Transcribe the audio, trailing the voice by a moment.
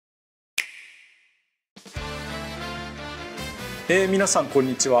Hello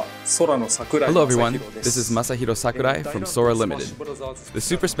everyone, this is Masahiro Sakurai from Sora Limited. The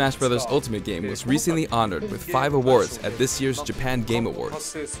Super Smash Bros. Ultimate game was recently honored with 5 awards at this year's Japan Game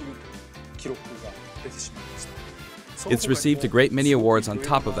Awards. It's received a great many awards on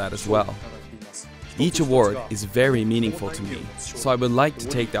top of that as well. Each award is very meaningful to me, so I would like to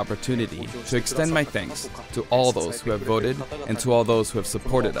take the opportunity to extend my thanks to all those who have voted and to all those who have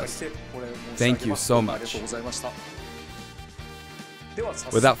supported us. Thank you so much.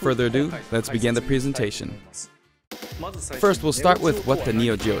 Without further ado, let's begin the presentation. First, we'll start with what the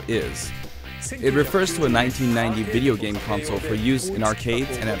Neo Geo is. It refers to a 1990 video game console for use in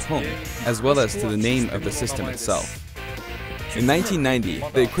arcades and at home, as well as to the name of the system itself. In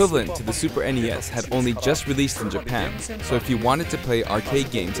 1990, the equivalent to the Super NES had only just released in Japan, so if you wanted to play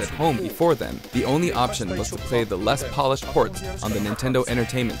arcade games at home before then, the only option was to play the less polished ports on the Nintendo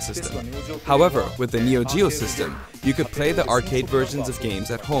Entertainment System. However, with the Neo Geo system, you could play the arcade versions of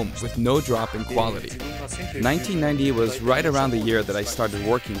games at home with no drop in quality. 1990 was right around the year that I started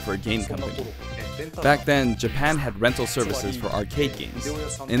working for a game company. Back then, Japan had rental services for arcade games.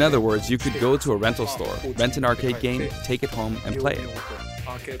 In other words, you could go to a rental store, rent an arcade game, take it home, and play it.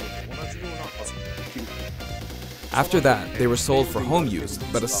 After that, they were sold for home use,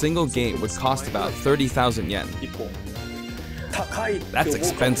 but a single game would cost about 30,000 yen. That's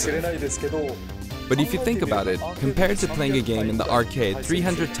expensive. But if you think about it, compared to playing a game in the arcade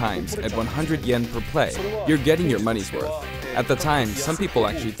 300 times at 100 yen per play, you're getting your money's worth. At the time, some people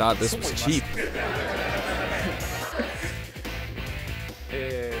actually thought this was cheap.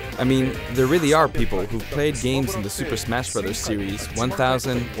 I mean, there really are people who've played games in the Super Smash Bros. Series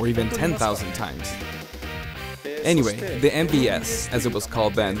 1,000 or even 10,000 times. Anyway, the MBS, as it was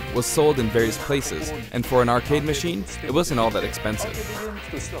called then, was sold in various places, and for an arcade machine, it wasn't all that expensive.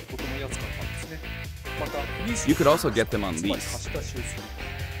 You could also get them on lease.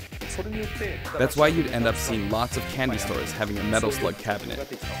 That's why you'd end up seeing lots of candy stores having a Metal Slug cabinet.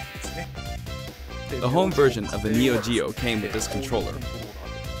 The home version of the Neo Geo came with this controller.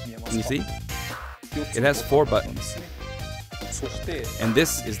 Can you see? It has 4 buttons. And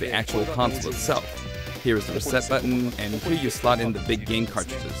this is the actual console itself. Here is the reset button, and here you slot in the big game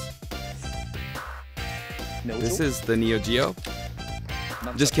cartridges. This is the Neo Geo?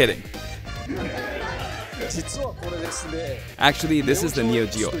 Just kidding. Actually, this is the Neo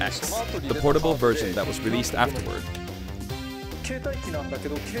Geo X, the portable version that was released afterward.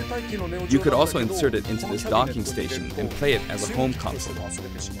 You could also insert it into this docking station and play it as a home console.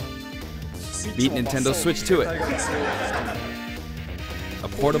 Beat Nintendo Switch to it! A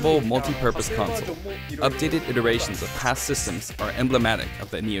portable, multi-purpose console. Updated iterations of past systems are emblematic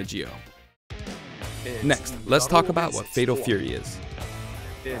of the Neo Geo. Next, let's talk about what Fatal Fury is.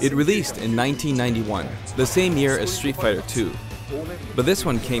 It released in 1991, the same year as Street Fighter II, but this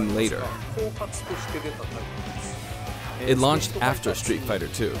one came later. It launched after Street Fighter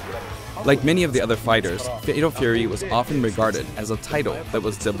II. Like many of the other fighters, Fatal Fury was often regarded as a title that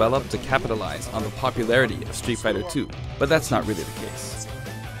was developed to capitalize on the popularity of Street Fighter II, but that's not really the case.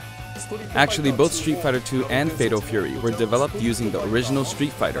 Actually, both Street Fighter II and Fatal Fury were developed using the original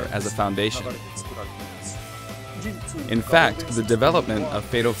Street Fighter as a foundation. In fact, the development of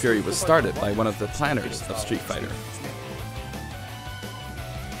Fatal Fury was started by one of the planners of Street Fighter.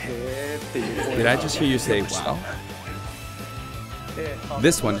 Did I just hear you say, wow?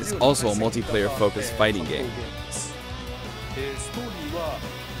 This one is also a multiplayer-focused fighting game.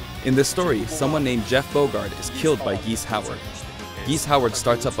 In this story, someone named Jeff Bogard is killed by Geese Howard. Geese Howard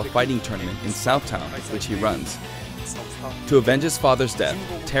starts up a fighting tournament in Southtown, which he runs. To avenge his father's death,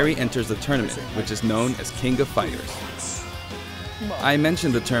 Terry enters the tournament, which is known as King of Fighters. I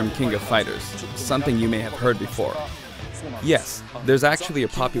mentioned the term King of Fighters, something you may have heard before. Yes, there's actually a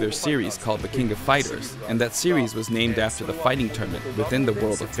popular series called The King of Fighters, and that series was named after the fighting tournament within the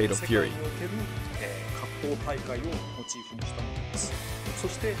world of Fatal Fury.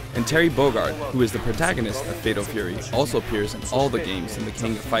 And Terry Bogard, who is the protagonist of Fatal Fury, also appears in all the games in the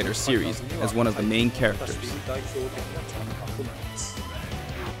King of Fighters series as one of the main characters.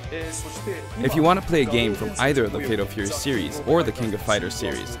 If you want to play a game from either of the Fatal Fury series or the King of Fighters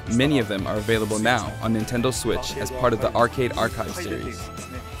series, many of them are available now on Nintendo Switch as part of the Arcade Archive series.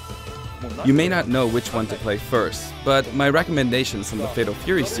 You may not know which one to play first, but my recommendations from the Fatal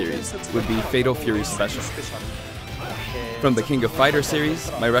Fury series would be Fatal Fury Special. From the King of Fighters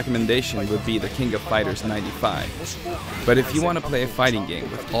series, my recommendation would be the King of Fighters 95. But if you want to play a fighting game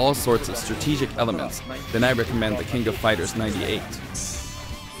with all sorts of strategic elements, then I recommend the King of Fighters 98.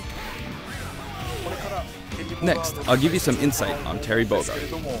 Next, I'll give you some insight on Terry Bogard.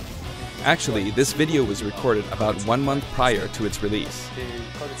 Actually, this video was recorded about 1 month prior to its release.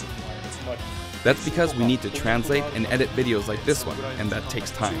 That's because we need to translate and edit videos like this one, and that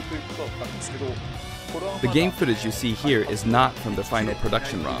takes time. The game footage you see here is not from the final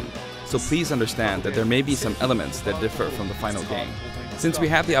production ROM, so please understand that there may be some elements that differ from the final game. Since we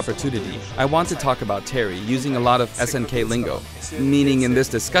have the opportunity, I want to talk about Terry using a lot of SNK lingo, meaning in this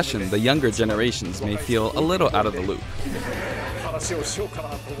discussion the younger generations may feel a little out of the loop.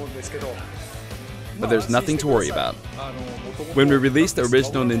 But there's nothing to worry about. When we released the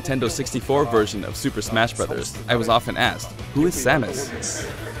original Nintendo 64 version of Super Smash Bros., I was often asked, who is Samus?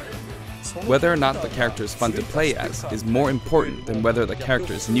 Whether or not the character is fun to play as is more important than whether the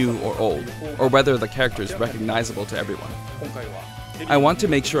character is new or old, or whether the character is recognizable to everyone. I want to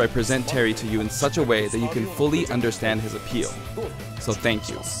make sure I present Terry to you in such a way that you can fully understand his appeal. So thank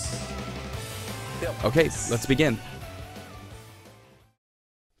you. Okay, let's begin.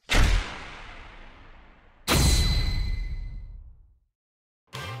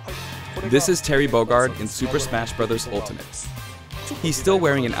 This is Terry Bogard in Super Smash Bros. Ultimate. He's still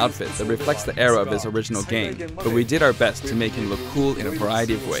wearing an outfit that reflects the era of his original game, but we did our best to make him look cool in a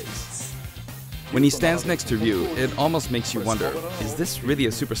variety of ways. When he stands next to Ryu, it almost makes you wonder, is this really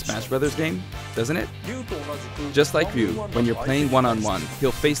a Super Smash Bros. Game? Doesn't it? Just like Ryu, when you're playing one-on-one,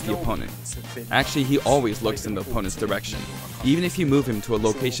 he'll face the opponent. Actually, he always looks in the opponent's direction. Even if you move him to a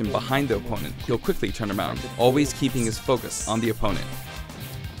location behind the opponent, he'll quickly turn around, always keeping his focus on the opponent.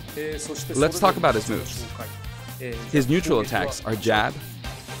 Let's talk about his moves. His neutral attacks are jab,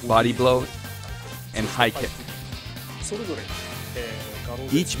 body blow, and high kick.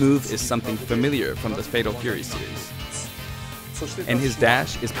 Each move is something familiar from the Fatal Fury series. And his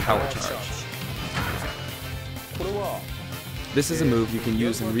dash is power charge. This is a move you can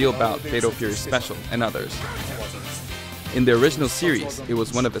use in Real Bout, Fatal Fury Special, and others. In the original series, it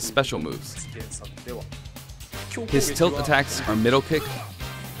was one of his special moves. His tilt attacks are middle kick,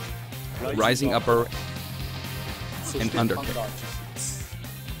 rising upper, and underkick.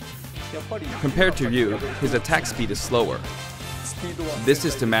 Compared to Ryu, his attack speed is slower. This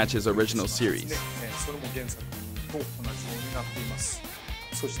is to match his original series.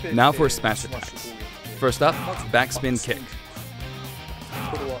 Now for smash attacks. First up, backspin kick.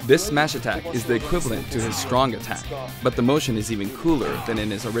 This smash attack is the equivalent to his strong attack, but the motion is even cooler than in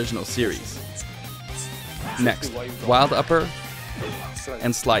his original series. Next, wild upper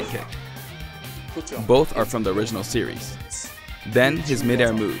and slide kick. Both are from the original series. Then his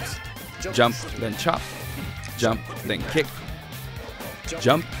mid-air moves. Jump, then chop. Jump, then kick.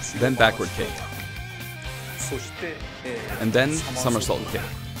 Jump, then backward kick. And then somersault kick.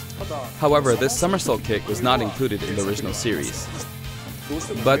 However, this somersault kick was not included in the original series.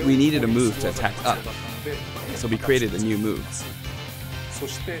 But we needed a move to attack up, so we created a new move.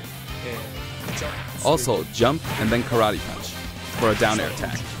 Also, jump and then karate punch for a down air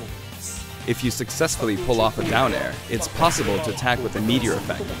attack. If you successfully pull off a down air, it's possible to attack with a meteor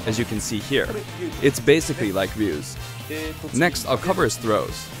effect, as you can see here. It's basically like Ryu's. Next, I'll cover his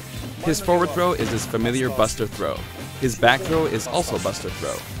throws. His forward throw is his familiar buster throw. His back throw is also buster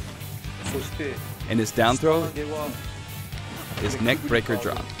throw. And his down throw is neck breaker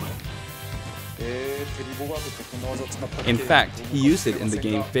drop. In fact, he used it in the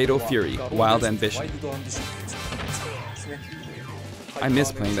game Fatal Fury Wild Ambition. I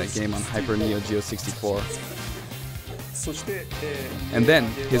miss playing that game on Hyper Neo Geo 64. And then,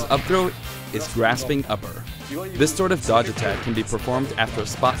 his up throw is grasping upper. This sort of dodge attack can be performed after a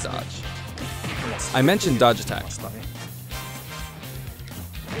spot dodge. I mentioned dodge attack,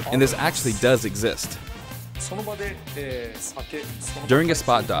 and this actually does exist. During a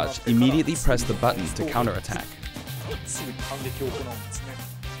spot dodge, immediately press the button to counterattack.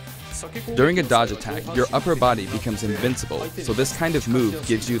 During a dodge attack, your upper body becomes invincible, so this kind of move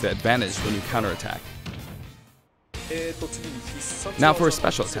gives you the advantage when you counterattack. Now for his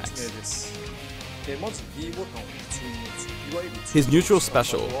special attacks. His neutral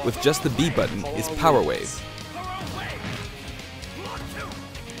special, with just the B button, is Power Wave.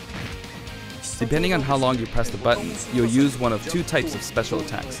 Depending on how long you press the button, you'll use one of two types of special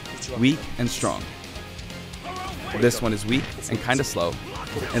attacks, weak and strong. This one is weak and kinda slow,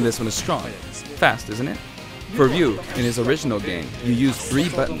 and this one is strong. Fast, isn't it? For Ryu, in his original game, you used 3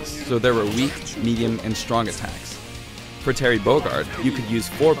 buttons, so there were weak, medium, and strong attacks. For Terry Bogard, you could use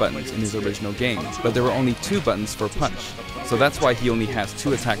 4 buttons in his original game, but there were only 2 buttons for punch, so that's why he only has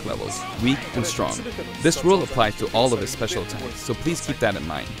 2 attack levels, weak and strong. This rule applies to all of his special attacks, so please keep that in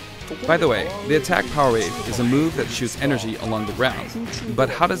mind. By the way, the attack Power Wave is a move that shoots energy along the ground, but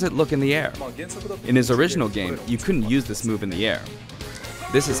how does it look in the air? In his original game, you couldn't use this move in the air.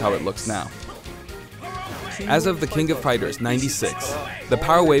 This is how it looks now. As of the King of Fighters 96, the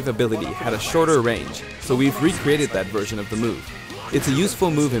Power Wave ability had a shorter range, so we've recreated that version of the move. It's a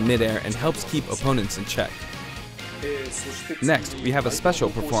useful move in midair and helps keep opponents in check. Next, we have a special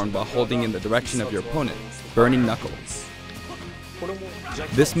performed while holding in the direction of your opponent, Burning Knuckle.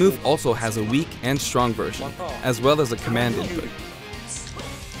 This move also has a weak and strong version, as well as a command input.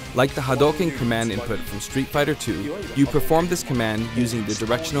 Like the Hadouken command input from Street Fighter II, you perform this command using the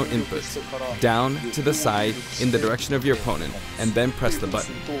directional inputs, down to the side in the direction of your opponent, and then press the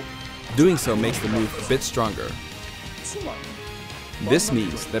button. Doing so makes the move a bit stronger. This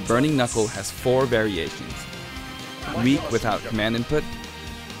means that Burning Knuckle has 4 variations: weak without command input,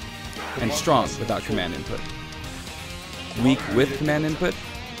 and strong without command input, weak with command input,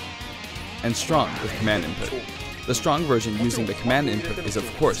 and strong with command input. The strong version using the command input is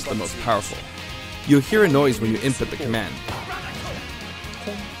of course the most powerful. You'll hear a noise when you input the command.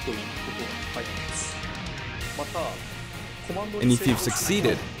 And if you've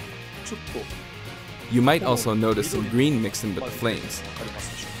succeeded, you might also notice some green mixed in with the flames.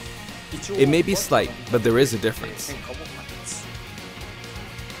 It may be slight, but there is a difference.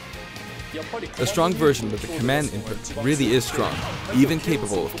 The strong version with the command input really is strong, even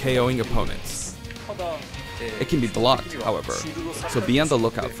capable of KOing opponents. It can be blocked, however, so be on the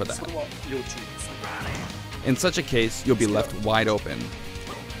lookout for that. In such a case, you'll be left wide open.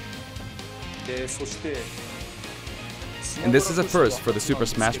 And this is a first for the Super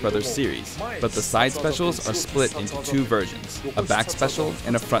Smash Bros. Series, but the side specials are split into 2 versions, a back special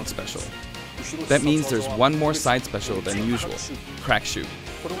and a front special. That means there's one more side special than usual, Crack Shoot.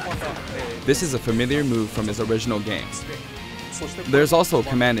 This is a familiar move from his original game. There's also a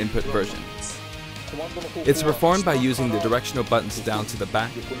command input version. It's performed by using the directional buttons down to the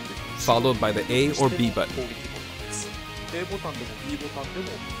back, followed by the A or B button.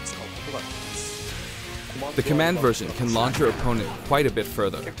 The command version can launch your opponent quite a bit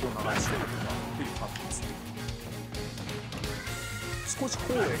further.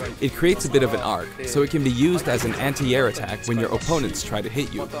 It creates a bit of an arc, so it can be used as an anti-air attack when your opponents try to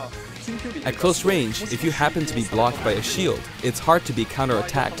hit you. At close range, if you happen to be blocked by a shield, it's hard to be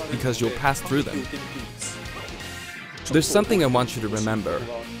counter-attacked because you'll pass through them. There's something I want you to remember.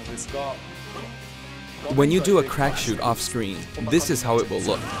 When you do a crack shoot off-screen, this is how it will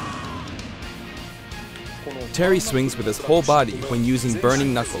look. Terry swings with his whole body when using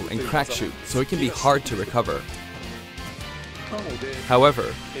Burning Knuckle and Crack Shoot, so it can be hard to recover.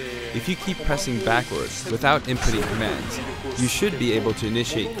 However, if you keep pressing backwards without inputting commands, you should be able to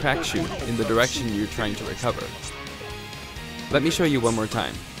initiate Crack Shoot in the direction you're trying to recover. Let me show you one more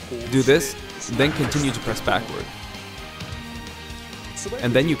time. Do this, then continue to press backward.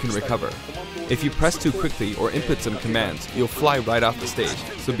 And then you can recover. If you press too quickly or input some commands, you'll fly right off the stage,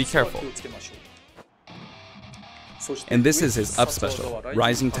 so be careful. And this is his up special,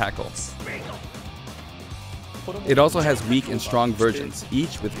 Rising Tackle. It also has weak and strong versions,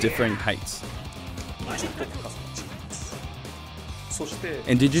 each with differing heights.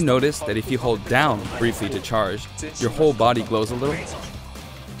 And did you notice that if you hold down briefly to charge, your whole body glows a little?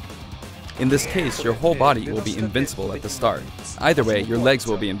 In this case, your whole body will be invincible at the start. Either way, your legs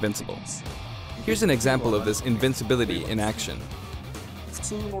will be invincible. Here's an example of this invincibility in action.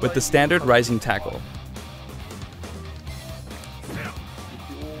 With the standard Rising Tackle,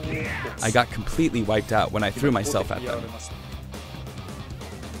 I got completely wiped out when I threw myself at them.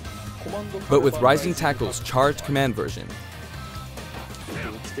 But with Rising Tackle's charged command version,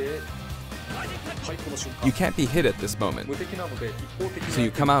 you can't be hit at this moment, so you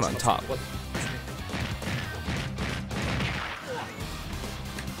come out on top.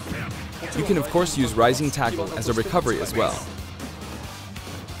 You can of course use Rising Tackle as a recovery as well.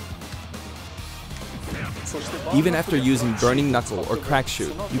 Even after using Burning Knuckle or Crack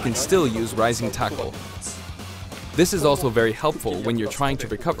Shoot, you can still use Rising Tackle. This is also very helpful when you're trying to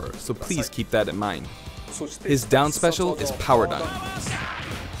recover, so please keep that in mind. His down special is Power Dunk,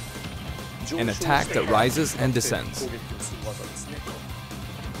 an attack that rises and descends.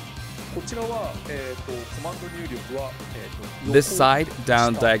 This side,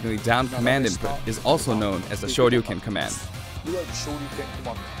 down, diagonally down command input is also known as the Shoryuken command.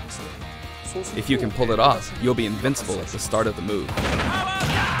 If you can pull it off, you'll be invincible at the start of the move.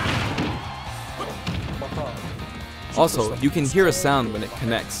 Also, you can hear a sound when it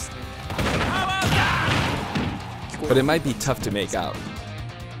connects, but it might be tough to make out.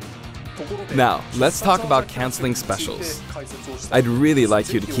 Now, let's talk about canceling specials. I'd really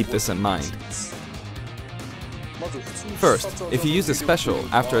like you to keep this in mind. First, if you use a special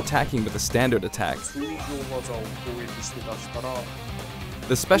after attacking with a standard attack,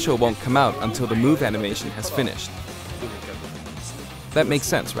 the special won't come out until the move animation has finished. That makes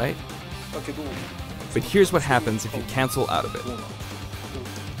sense, right? But here's what happens if you cancel out of it.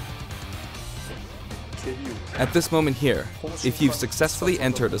 At this moment here, if you've successfully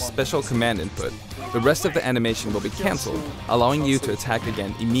entered a special command input, the rest of the animation will be cancelled, allowing you to attack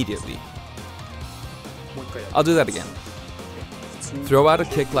again immediately. I'll do that again. Throw out a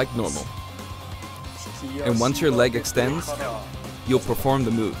kick like normal. And once your leg extends, you'll perform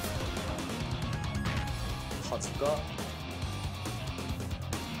the move.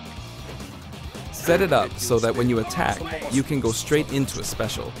 Set it up so that when you attack, you can go straight into a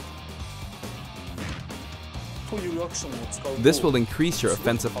special. This will increase your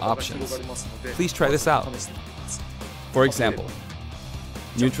offensive options. Please try this out. For example,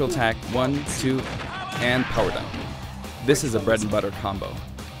 neutral attack 1, 2, and power down. This is a bread and butter combo.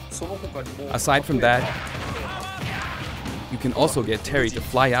 Aside from that, you can also get Terry to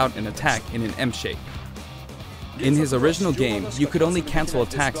fly out and attack in an M shape. In his original game, you could only cancel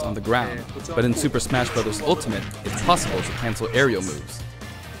attacks on the ground, but in Super Smash Bros. Ultimate, it's possible to cancel aerial moves.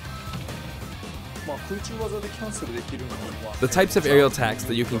 The types of aerial attacks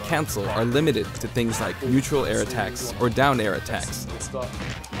that you can cancel are limited to things like neutral air attacks or down air attacks.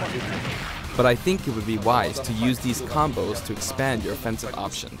 But I think it would be wise to use these combos to expand your offensive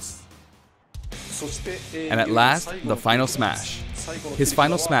options. And at last, the final smash. His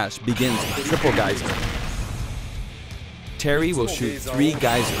final smash begins with triple geyser. Terry will shoot 3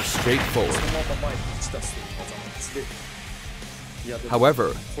 geysers straight forward.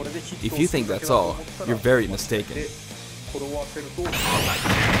 However, if you think that's all, you're very mistaken.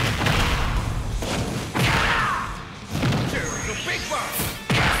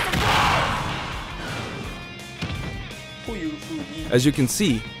 As you can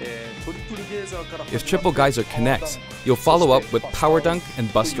see, if triple geyser connects, you'll follow up with power dunk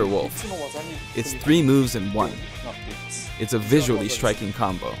and Buster Wolf. It's 3 moves in 1. It's a visually striking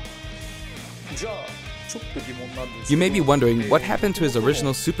combo. You may be wondering what happened to his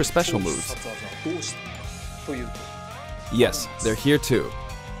original super special moves. Yes, they're here too.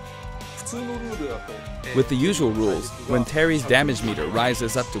 With the usual rules, when Terry's damage meter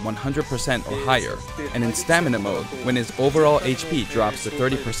rises up to 100% or higher, and in stamina mode, when his overall HP drops to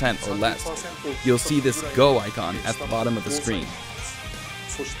 30% or less, you'll see this Go icon at the bottom of the screen.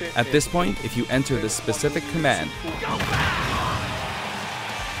 At this point, if you enter this specific command,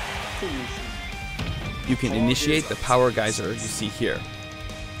 you can initiate the power geyser you see here.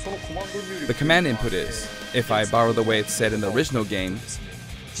 The command input is, if I borrow the way it's said in the original game,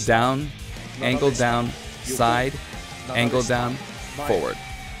 down, angle down, side, angle down, forward.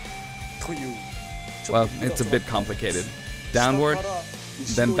 Well, it's a bit complicated. Downward,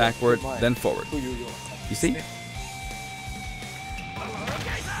 then backward, then forward. You see?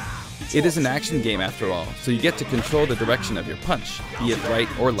 It is an action game after all, so you get to control the direction of your punch, be it right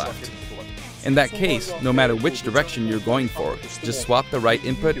or left. In that case, no matter which direction you're going for, just swap the right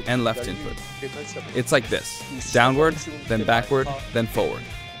input and left input. It's like this: downward, then backward, then forward.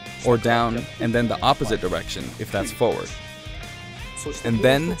 Or down, and then the opposite direction if that's forward. And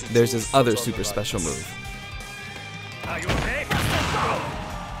then there's his other super special move.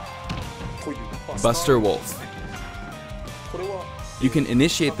 Buster Wolf. You can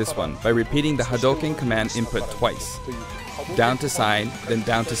initiate this one by repeating the Hadouken command input twice. Down to side, then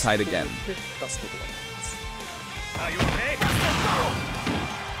down to side again.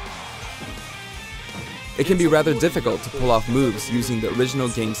 It can be rather difficult to pull off moves using the original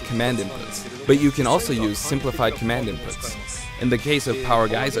game's command inputs, but you can also use simplified command inputs. In the case of Power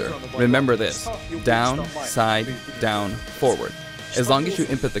Geyser, remember this: down, side, down, forward. As long as you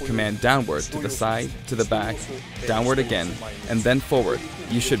input the command downward to the side, to the back, downward again, and then forward,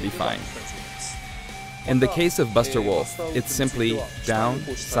 you should be fine. In the case of Buster Wolf, it's simply down,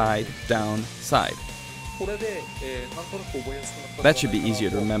 side, side. That should be easier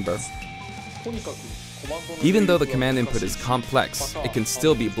to remember. Even though the command input is complex, it can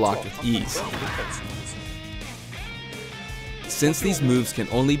still be blocked with ease. Since these moves can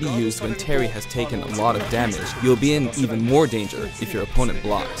only be used when Terry has taken a lot of damage, you'll be in even more danger if your opponent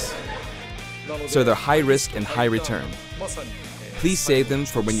blocks. So they're high risk and high return. Please save them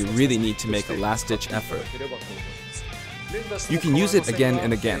for when you really need to make a last-ditch effort. You can use it again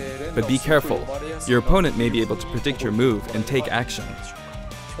and again, but be careful. Your opponent may be able to predict your move and take action.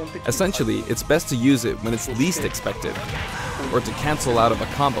 Essentially, it's best to use it when it's least expected, or to cancel out of a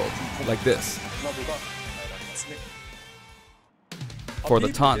combo, like this. For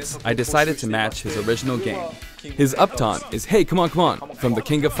the taunts, I decided to match his original game. His up taunt is "Hey, come on, from the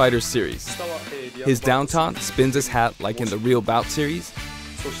King of Fighters series. His down taunt spins his hat like in the Real Bout series,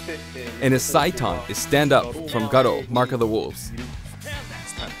 And his side taunt is Stand Up from Garo, Mark of the Wolves.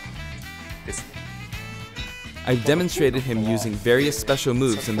 I've demonstrated him using various special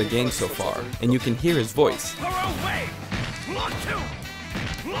moves in the game so far, and you can hear his voice.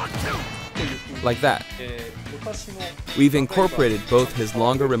 Like that. We've incorporated both his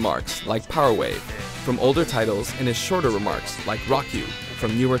longer remarks, like Power Wave, from older titles, and his shorter remarks, like Rock You,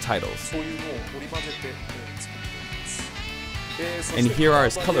 from newer titles. And here are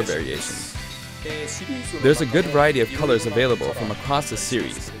his color variations. There's a good variety of colors available from across the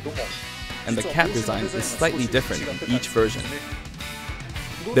series, and the cap design is slightly different in each version.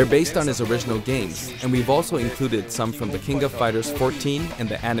 They're based on his original games, and we've also included some from the King of Fighters 14 and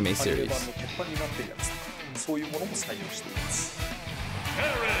the anime series.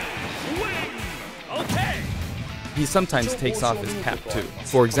 He sometimes takes off his cap too.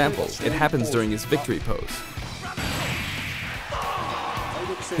 For example, it happens during his victory pose.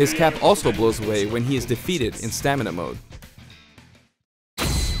 His cap also blows away when he is defeated in stamina mode.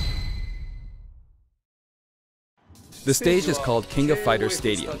 The stage is called King of Fighters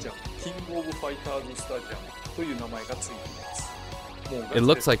Stadium. It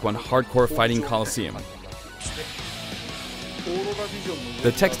looks like one hardcore fighting coliseum.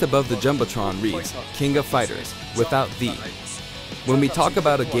 The text above the Jumbotron reads, King of Fighters, without the. When we talk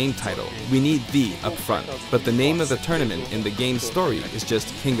about a game title, we need the up front, but the name of the tournament in the game's story is just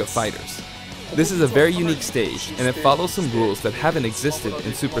King of Fighters. This is a very unique stage, and it follows some rules that haven't existed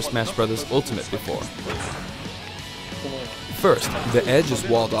in Super Smash Bros. Ultimate before. First, the edge is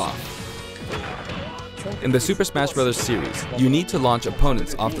walled off. In the Super Smash Bros. Series, you need to launch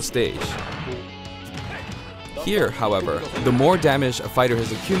opponents off the stage. Here, however, the more damage a fighter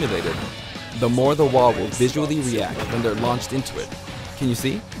has accumulated, the more the wall will visually react when they're launched into it. Can you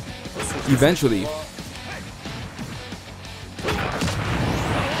see? Eventually,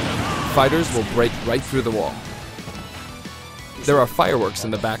 fighters will break right through the wall. There are fireworks in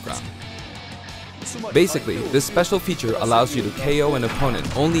the background. Basically, this special feature allows you to KO an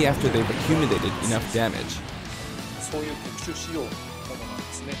opponent only after they've accumulated enough damage.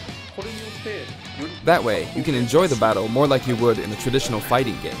 That way, you can enjoy the battle more like you would in a traditional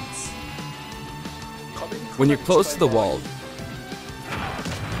fighting game. When you're close to the wall,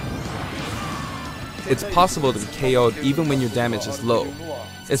 it's possible to be KO'd even when your damage is low.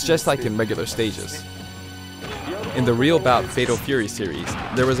 It's just like in regular stages. In the Real Bout Fatal Fury series,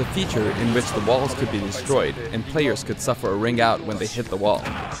 there was a feature in which the walls could be destroyed and players could suffer a ring out when they hit the wall.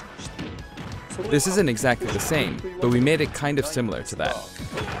 This isn't exactly the same, but we made it kind of similar to that.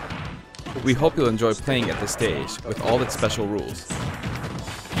 We hope you'll enjoy playing at this stage with all its special rules.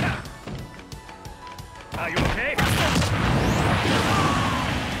 Are you okay?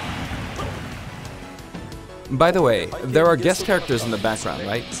 By the way, there are guest characters in the background,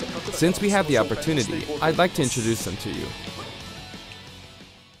 right? Since we have the opportunity, I'd like to introduce them to you.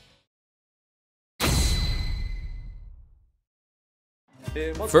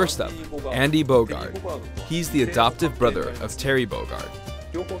 First up, Andy Bogard. He's the adoptive brother of Terry Bogard.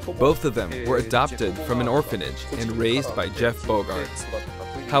 Both of them were adopted from an orphanage and raised by Jeff Bogard.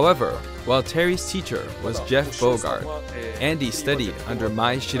 However, while Terry's teacher was Jeff Bogard, Andy studied under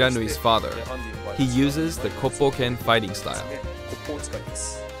Mai Shiranui's father. He uses the Koppoken fighting style.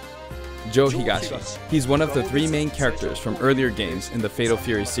 Joe Higashi. He's one of the three main characters from earlier games in the Fatal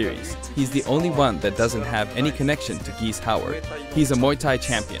Fury series. He's the only one that doesn't have any connection to Geese Howard. He's a Muay Thai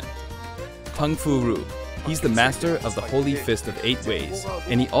champion. Kung Fu Roo. He's the master of the Holy Fist of 8 Ways,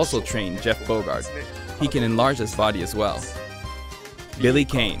 and he also trained Jeff Bogard. He can enlarge his body as well. Billy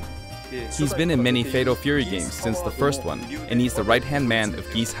Kane. He's been in many Fatal Fury games since the first one, and he's the right-hand man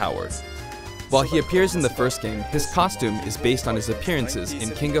of Geese Howard. While he appears in the first game, his costume is based on his appearances in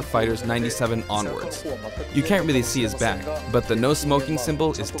King of Fighters 97 onwards. You can't really see his back, but the no smoking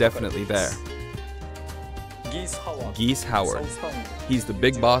symbol is definitely there. Geese Howard. He's the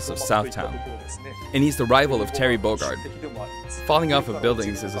big boss of Southtown, and he's the rival of Terry Bogard. Falling off of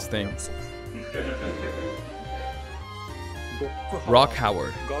buildings is his thing. Rock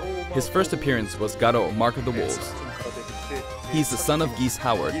Howard. His first appearance was Garo, Mark of the Wolves. He's the son of Geese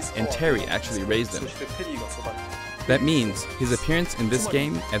Howard, and Terry actually raised him. That means his appearance in this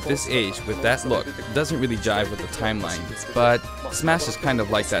game at this age with that look doesn't really jive with the timeline, but Smash is kind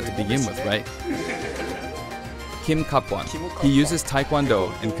of like that to begin with, right? Kim Kapwan. He uses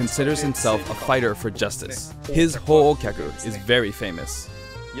Taekwondo and considers himself a fighter for justice. His Ho'okyaku is very famous.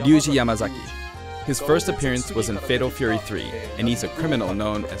 Ryuji Yamazaki. His first appearance was in Fatal Fury 3, and he's a criminal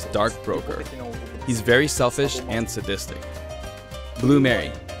known as Dark Broker. He's very selfish and sadistic. Blue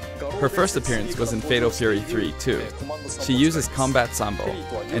Mary. Her first appearance was in Fatal Fury 3 too. She uses Combat Sambo,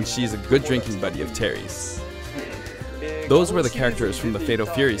 and she's a good drinking buddy of Terry's. Those were the characters from the Fatal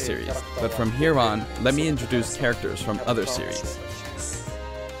Fury series, but from here on, let me introduce characters from other series.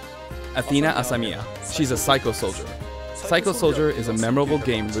 Athena Asamiya. She's a Psycho Soldier. Psycho Soldier is a memorable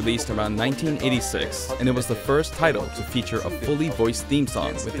game released around 1986, and it was the first title to feature a fully voiced theme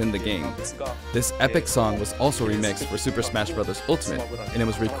song within the game. This epic song was also remixed for Super Smash Bros. Ultimate, and it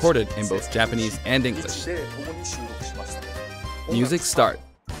was recorded in both Japanese and English. Music start.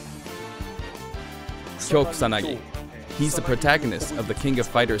 Kyo Kusanagi. He's the protagonist of the King of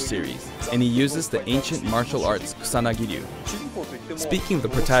Fighters series, and he uses the ancient martial arts Kusanagi-ryu. Speaking of the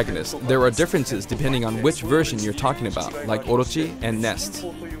protagonist, there are differences depending on which version you're talking about, like Orochi and Nest.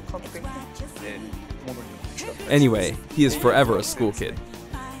 Anyway, he is forever a school kid.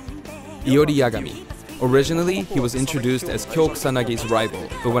 Iori Yagami. Originally, he was introduced as Kyo Kusanagi's rival,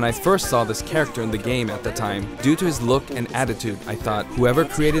 but when I first saw this character in the game at the time, due to his look and attitude, I thought, whoever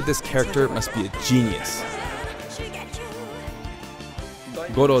created this character must be a genius.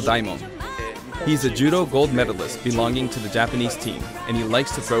 Goro Daimon. He's a judo gold medalist belonging to the Japanese team, and he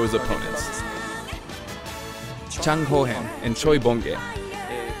likes to throw his opponents. Chang Hohen and Choi Bonge.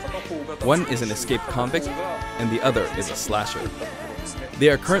 One is an escaped convict, and the other is a slasher. They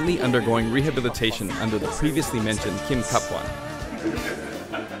are currently undergoing rehabilitation under the previously mentioned Kim Kapwan.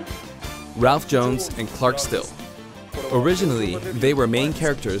 Ralph Jones and Clark Still. Originally, they were main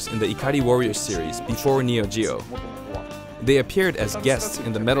characters in the Ikari Warriors series before Neo Geo. They appeared as guests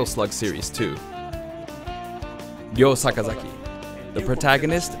in the Metal Slug series too. Ryo Sakazaki, the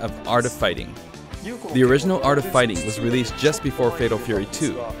protagonist of Art of Fighting. The original Art of Fighting was released just before Fatal Fury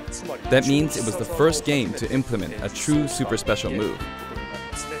 2. That means it was the first game to implement a true super special move.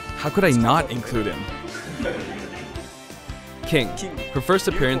 How could I not include him? King. Her first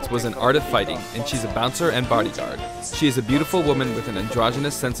appearance was in Art of Fighting, and she's a bouncer and bodyguard. She is a beautiful woman with an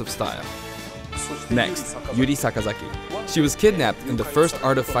androgynous sense of style. Next, Yuri Sakazaki. She was kidnapped in the first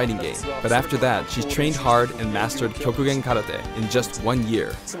Art of Fighting game, but after that, she's trained hard and mastered Kyokugen Karate in just 1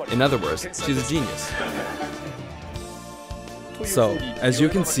 year. In other words, she's a genius. So, as you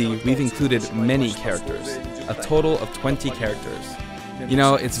can see, we've included many characters, a total of 20 characters. You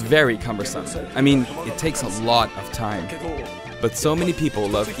know, it's very cumbersome. I mean, it takes a lot of time. But so many people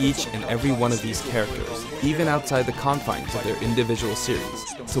love each and every one of these characters, even outside the confines of their individual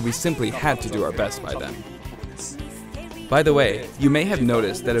series, so we simply had to do our best by them. By the way, you may have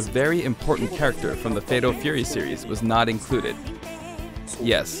noticed that a very important character from the Fatal Fury series was not included.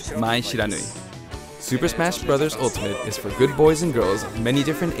 Yes, Mai Shiranui. Super Smash Bros. Ultimate is for good boys and girls of many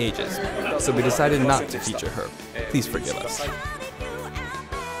different ages, so we decided not to feature her. Please forgive us.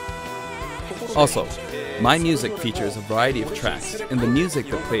 Also, my music features a variety of tracks, and the music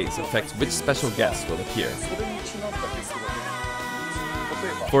that plays affects which special guests will appear.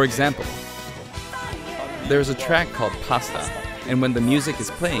 For example, there's a track called Pasta, and when the music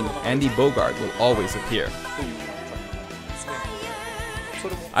is playing, Terry Bogard will always appear.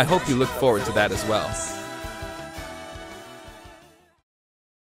 I hope you look forward to that as well.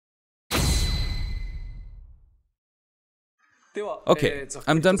 Okay,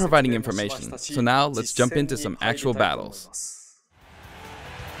 I'm done providing information, so now let's jump into some actual battles.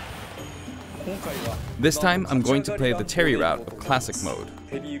 This time, I'm going to play the Terry route of Classic mode.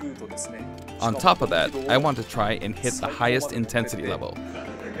 On top of that, I want to try and hit the highest intensity level.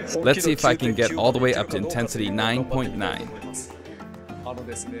 Let's see if I can get all the way up to intensity 9.9.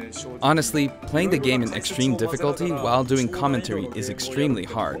 Honestly, playing the game in extreme difficulty while doing commentary is extremely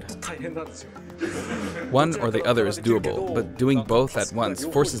hard. One or the other is doable, but doing both at once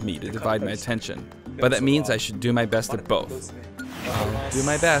forces me to divide my attention. But that means I should do my best at both. I'll do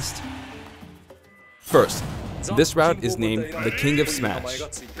my best. First, this route is named the King of Smash.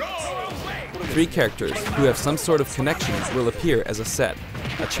 3 characters who have some sort of connection will appear as a set,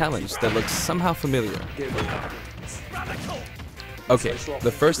 a challenge that looks somehow familiar. Okay,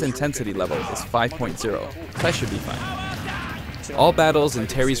 the first intensity level is 5.0, so I should be fine. All battles in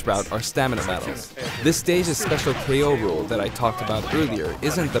Terry's route are stamina battles. This stage's special KO rule that I talked about earlier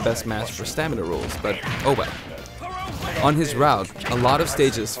isn't the best match for stamina rules, but oh well. On his route, a lot of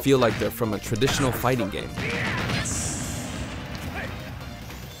stages feel like they're from a traditional fighting game.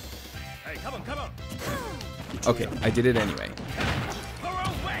 Okay, I did it anyway.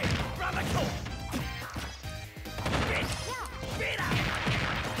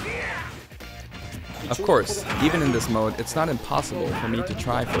 Of course, even in this mode, it's not impossible for me to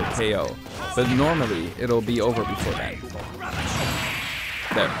try for a KO, but normally it'll be over before that.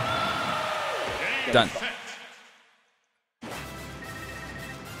 There. Done.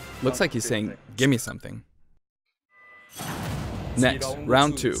 Looks like he's saying, "Gimme something." Next,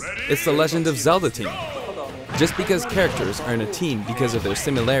 round 2. It's the Legend of Zelda team. Just because characters are in a team because of their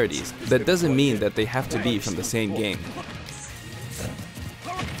similarities, that doesn't mean that they have to be from the same game.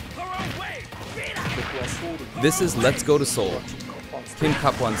 This is Let's Go to Seoul, Kim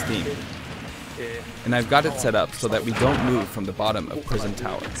Kapwan's theme. And I've got it set up so that we don't move from the bottom of Prison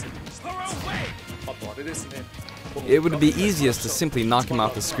Tower. It would be easiest to simply knock him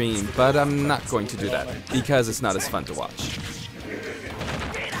off the screen, but I'm not going to do that, because it's not as fun to watch.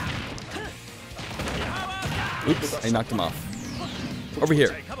 Oops, I knocked him off. Over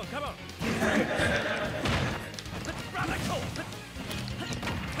here.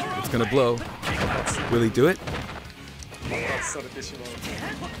 It's gonna blow. Will he do it?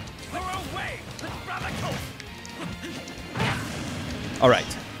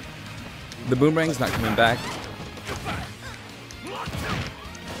 Alright. The boomerang's not coming back.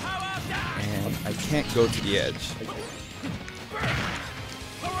 And I can't go to the edge.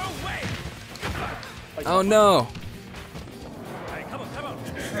 Oh no!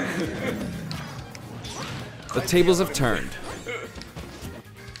 The tables have turned.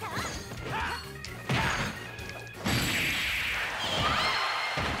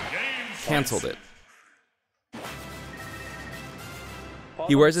 Cancelled it.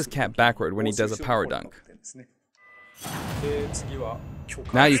 He wears his cap backward when he does a power dunk.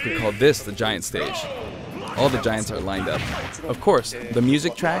 Now you could call this the giant stage. All the giants are lined up. Of course, the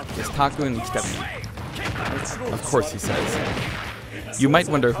music track is Taku and Kitepi. Of course, he says. You might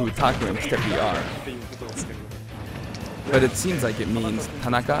wonder who Taku and Kitepi are. But it seems like it means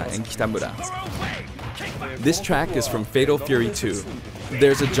Tanaka and Kitamura. This track is from Fatal Fury 2.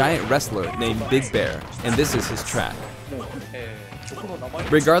 There's a giant wrestler named Big Bear, and this is his track.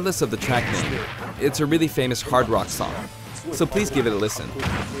 Regardless of the track name, it's a really famous hard rock song, so please give it a listen.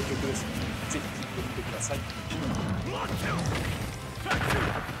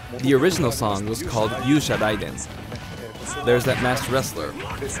 The original song was called Yusha Raiden. There's that masked wrestler.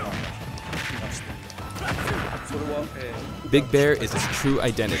 Big Bear is his true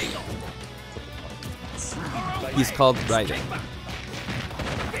identity. He's called Raiden.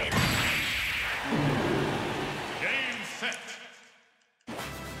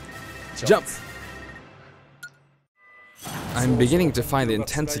 Jump! I'm beginning to find the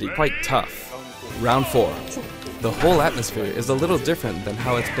intensity quite tough. Round 4. The whole atmosphere is a little different than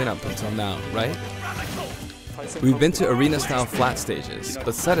how it's been up until now, right? We've been to arena-style flat stages,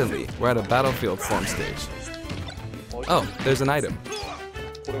 but suddenly we're at a battlefield form stage. Oh, there's an item.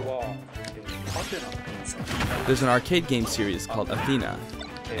 There's an arcade game series called Athena,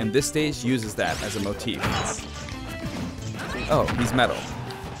 and this stage uses that as a motif. Oh, he's metal.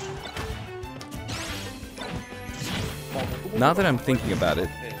 Now that I'm thinking about it,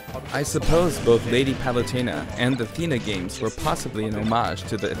 I suppose both Lady Palutena and the Athena games were possibly an homage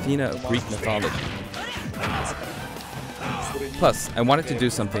to the Athena of Greek mythology. Plus, I wanted to do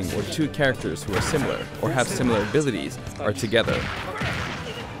something where two characters who are similar or have similar abilities are together.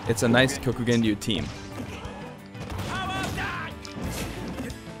 It's a nice Kyokugenryu team.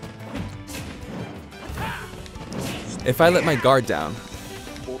 If I let my guard down,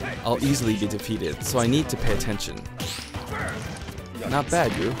 I'll easily be defeated, so I need to pay attention. Not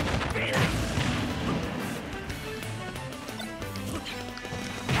bad, you.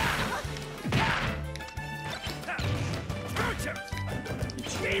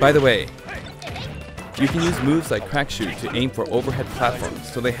 By the way, you can use moves like crack shoot to aim for overhead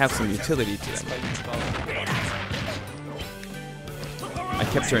platforms, so they have some utility to them. I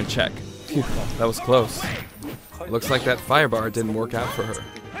kept her in check. Phew, that was close. Looks like that firebar didn't work out for her.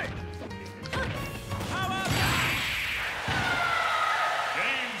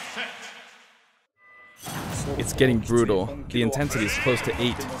 It's getting brutal. The intensity is close to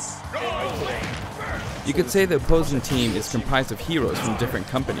 8. You could say the opposing team is comprised of heroes from different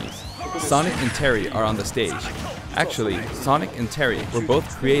companies. Sonic and Terry are on the stage. Actually, Sonic and Terry were both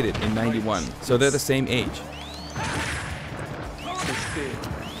created in '91, so they're the same age.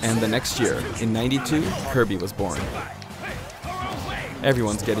 And the next year, in '92, Kirby was born.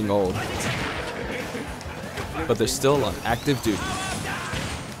 Everyone's getting old. But they're still on active duty.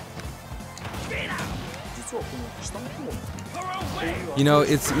 You know,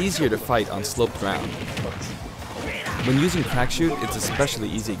 it's easier to fight on sloped ground. When using crack shoot, it's especially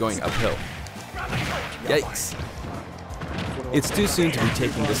easy going uphill. Yikes. It's too soon to be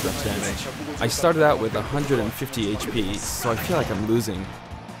taking this much damage. I started out with 150 HP, so I feel like I'm losing.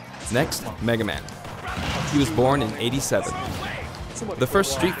 Next, Mega Man. He was born in '87. The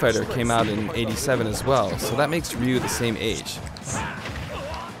first Street Fighter came out in '87 as well, so that makes Ryu the same age.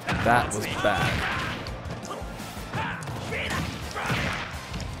 That was bad.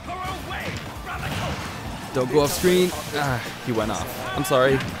 Don't go off screen. Ah, he went off. I'm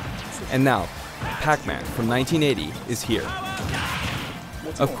sorry. And now, Pac-Man from 1980 is here.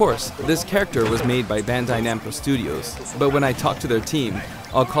 Of course, this character was made by Bandai Namco Studios, but when I talk to their team,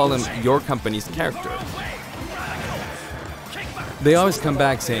 I'll call him your company's character. They always come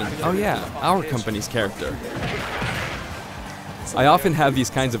back saying, oh yeah, our company's character. I often have these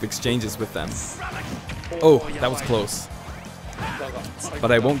kinds of exchanges with them. Oh, that was close.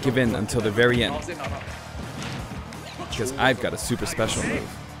 But I won't give in until the very end, because I've got a super special move.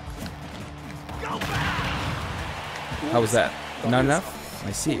 How was that? Not enough?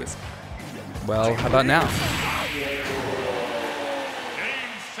 I see. Well, how about now?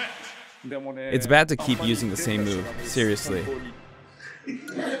 It's bad to keep using the same move, seriously.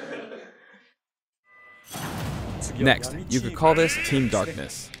 Next, you could call this Team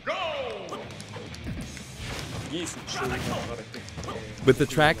Darkness. With the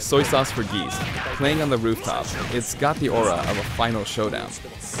track Soy Sauce for Geese playing on the rooftop, it's got the aura of a final showdown.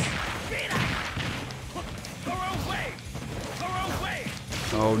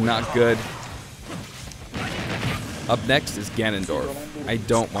 Oh, not good. Up next is Ganondorf. I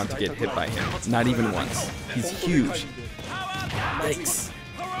don't want to get hit by him, not even once. He's huge. Yikes.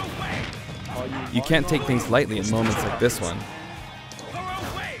 You can't take things lightly in moments like this one.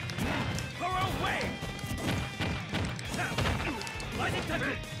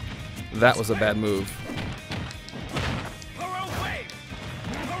 That was a bad move.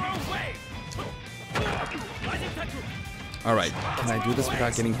 Alright, can I do this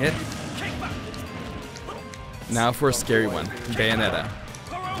without getting hit? Now for a scary one, Bayonetta.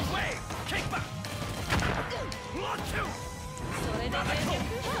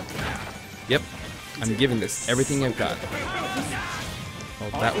 Yep, I'm giving this everything I've got.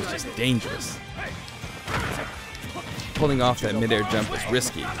 Oh, that was just dangerous. Pulling off that mid-air jump was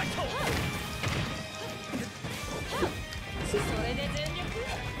risky.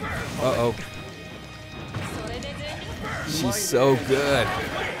 Uh-oh. She's so good.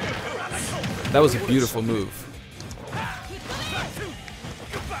 That was a beautiful move.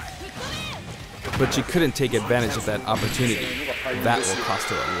 But she couldn't take advantage of that opportunity. That will cost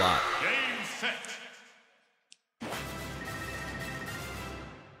her a lot.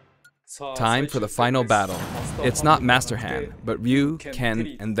 Time for the final battle. It's not Master Hand, but Ryu,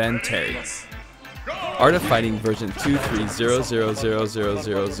 Ken, and then Terry. Art of Fighting version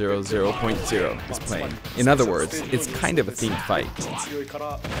 230000000.0 is playing. In other words, it's kind of a themed fight.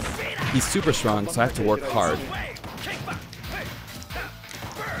 He's super strong, so I have to work hard.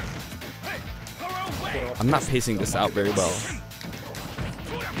 I'm not pacing this out very well.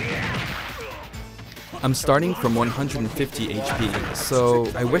 I'm starting from 150 HP, so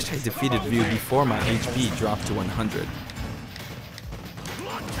I wish I defeated Ryu before my HP dropped to 100.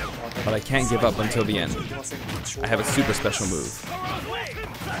 But I can't give up until the end. I have a super special move.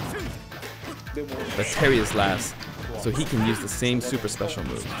 But Terry is last, so he can use the same super special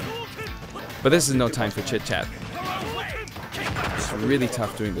move. But this is no time for chit-chat. It's really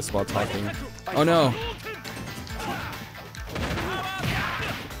tough doing this while talking. Oh no!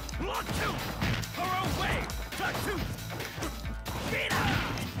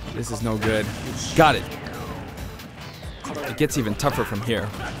 This is no good. Got it! It gets even tougher from here.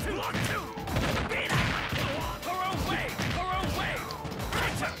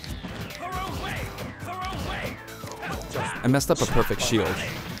 I messed up a perfect shield.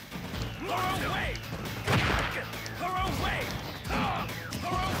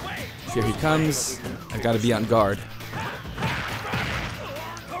 Here he comes. I gotta be on guard.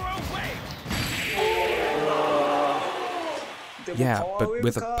 Yeah, but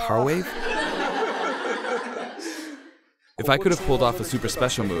with a power wave? If I could have pulled off a super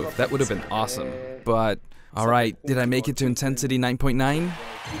special move, that would have been awesome. But, alright, did I make it to intensity 9.9?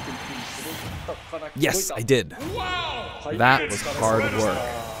 Yes, I did. That was hard work.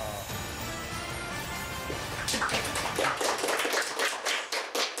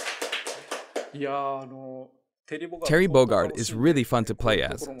 Terry Bogard is really fun to play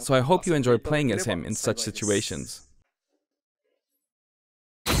as, so I hope you enjoy playing as him in such situations.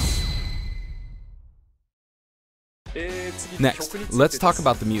 Next, let's talk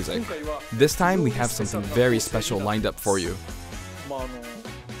about the music. This time we have something very special lined up for you.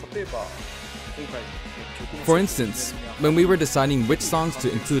 For instance, when we were deciding which songs to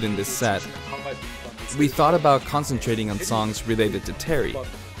include in this set, we thought about concentrating on songs related to Terry,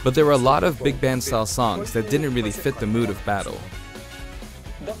 but there were a lot of big band style songs that didn't really fit the mood of battle.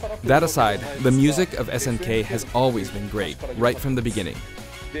 That aside, the music of SNK has always been great, right from the beginning.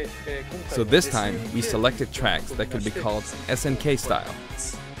 So this time, we selected tracks that could be called SNK style.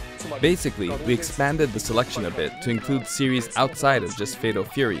 Basically, we expanded the selection a bit to include series outside of just Fatal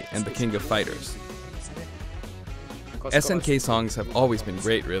Fury and the King of Fighters. SNK songs have always been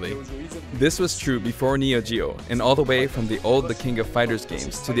great, really. This was true before Neo Geo, and all the way from the old The King of Fighters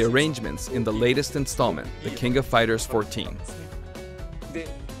games to the arrangements in the latest installment, The King of Fighters 14.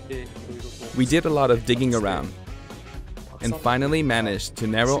 We did a lot of digging around, and finally managed to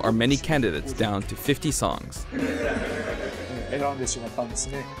narrow our many candidates down to 50 songs.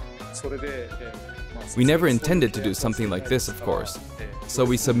 We never intended to do something like this, of course. So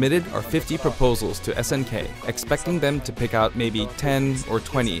we submitted our 50 proposals to SNK, expecting them to pick out maybe 10 or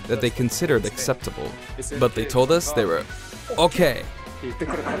 20 that they considered acceptable. But they told us they were okay.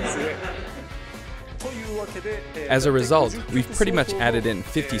 As a result, we've pretty much added in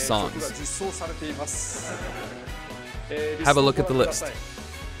 50 songs. Have a look at the list.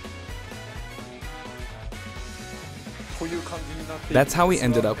 That's how we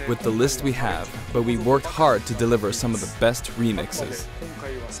ended up with the list we have, but we worked hard to deliver some of the best remixes.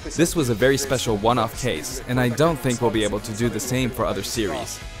 This was a very special one-off case, and I don't think we'll be able to do the same for other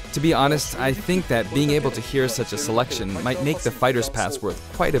series. To be honest, I think that being able to hear such a selection might make the Fighter's Pass worth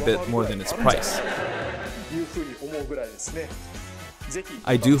quite a bit more than its price.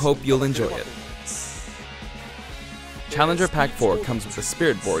 I do hope you'll enjoy it. Challenger Pack 4 comes with a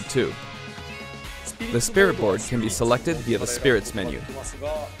Spirit board too. The Spirit board can be selected via the Spirits menu.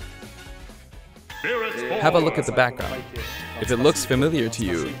 Have a look at the background. If it looks familiar to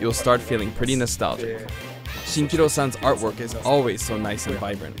you, you'll start feeling pretty nostalgic. Shinkiro-san's artwork is always so nice and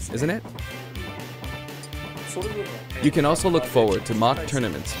vibrant, isn't it? You can also look forward to mock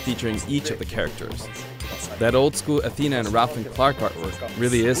tournaments featuring each of the characters. That old school Athena and Ralph and Clark artwork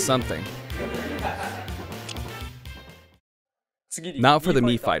really is something. Now for the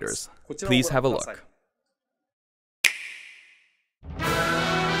Mii Fighters. Please have a look.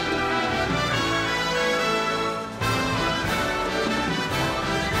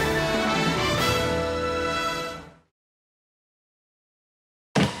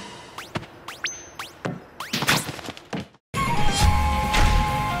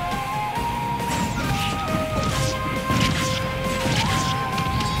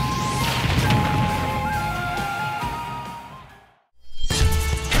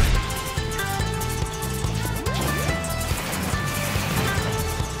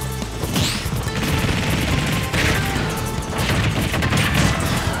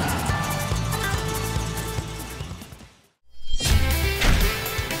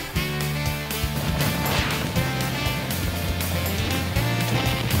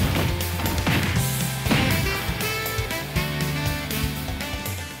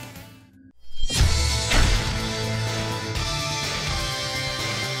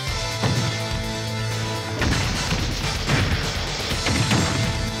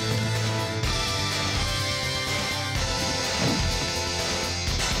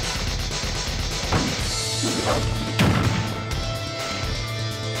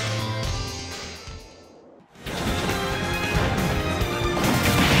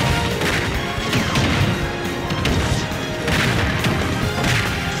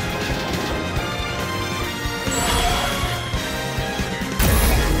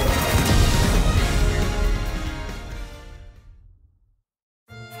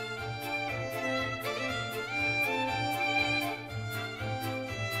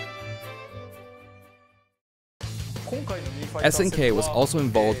 SNK was also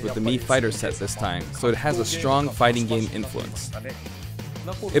involved with the Mii Fighter set this time, so it has a strong fighting game influence.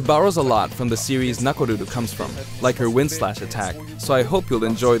 It borrows a lot from the series Nakoruru comes from, like her wind slash attack, so I hope you'll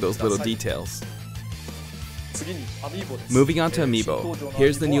enjoy those little details. Moving on to Amiibo,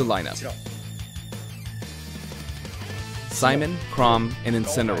 here's the new lineup. Simon, Chrom, and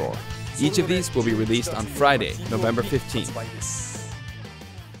Incineroar. Each of these will be released on Friday, November 15th.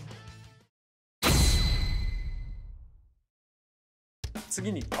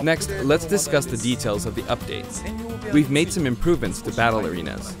 Next, let's discuss the details of the updates. We've made some improvements to battle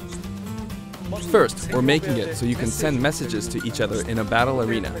arenas. First, we're making it so you can send messages to each other in a battle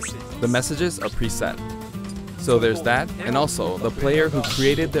arena. The messages are preset. So there's that, and also the player who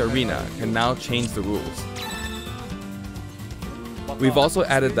created the arena can now change the rules. We've also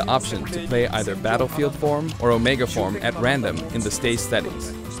added the option to play either Battlefield form or Omega form at random in the stage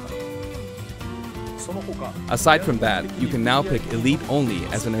settings. Aside from that, you can now pick Elite only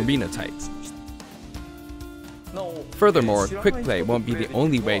as an arena type. Furthermore, Quick Play won't be the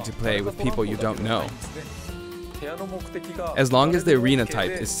only way to play with people you don't know. As long as the arena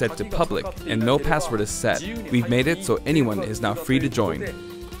type is set to public and no password is set, we've made it so anyone is now free to join.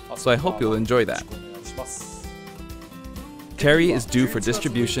 so I hope you'll enjoy that. Terry is due for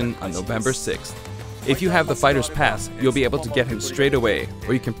distribution on November 6th. If you have the Fighter's Pass, you'll be able to get him straight away,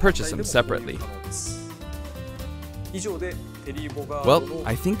 or you can purchase him separately. Well,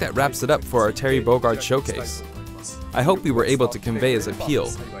 I think that wraps it up for our Terry Bogard showcase. I hope we were able to convey his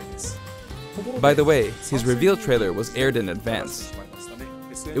appeal. By the way, his reveal trailer was aired in advance.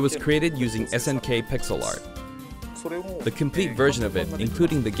 It was created using SNK pixel art. The complete version of it,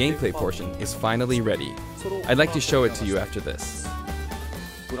 including the gameplay portion, is finally ready. I'd like to show it to you after this.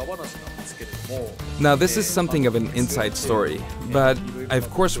 Now this is something of an inside story, but I of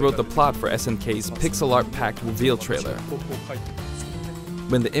course wrote the plot for SNK's pixel art packed reveal trailer.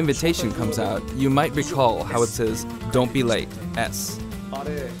 When the invitation comes out, you might recall how it says, "Don't be late, S."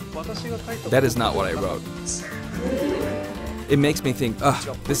 That is not what I wrote. It makes me think,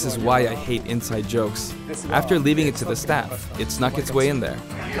 ugh, this is why I hate inside jokes. After leaving it to the staff, it snuck its way in there.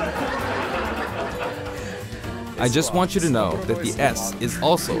 I just want you to know that the S is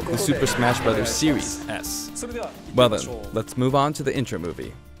also the Super Smash Bros. Series S. Well then, let's move on to the intro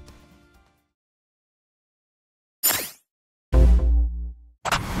movie.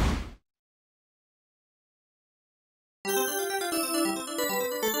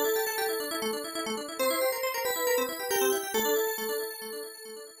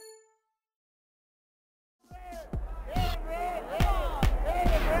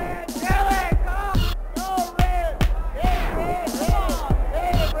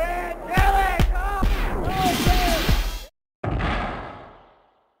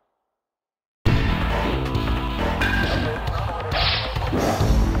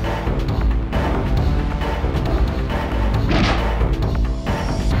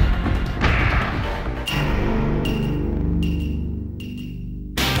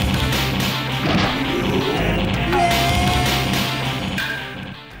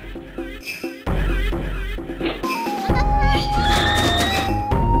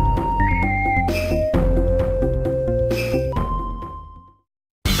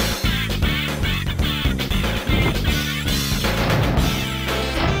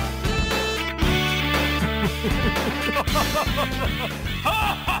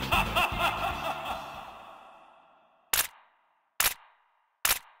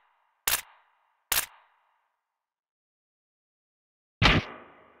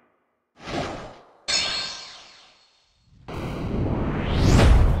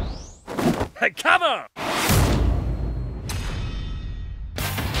 Hey, cover!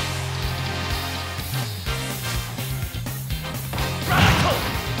 Radical!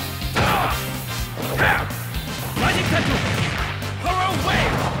 Rising Tattoo! Horror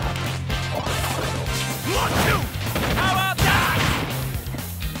Wave! Blood 2! Power Dash!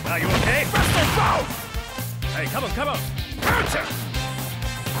 Are you okay? Presto Bow! Hey, come on! Counter!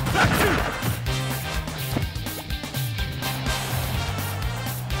 Black 2!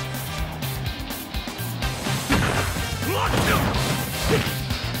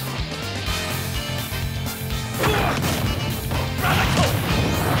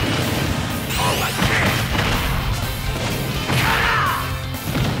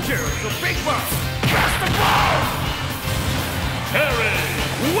 Here's the big one! Cast the ball! Terry,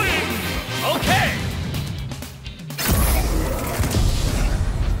 win! Okay!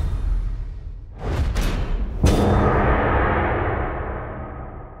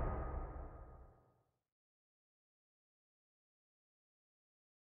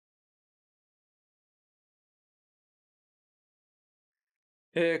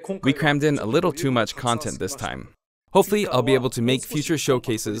 We crammed in a little too much content this time. Hopefully, I'll be able to make future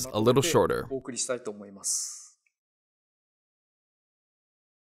showcases a little shorter.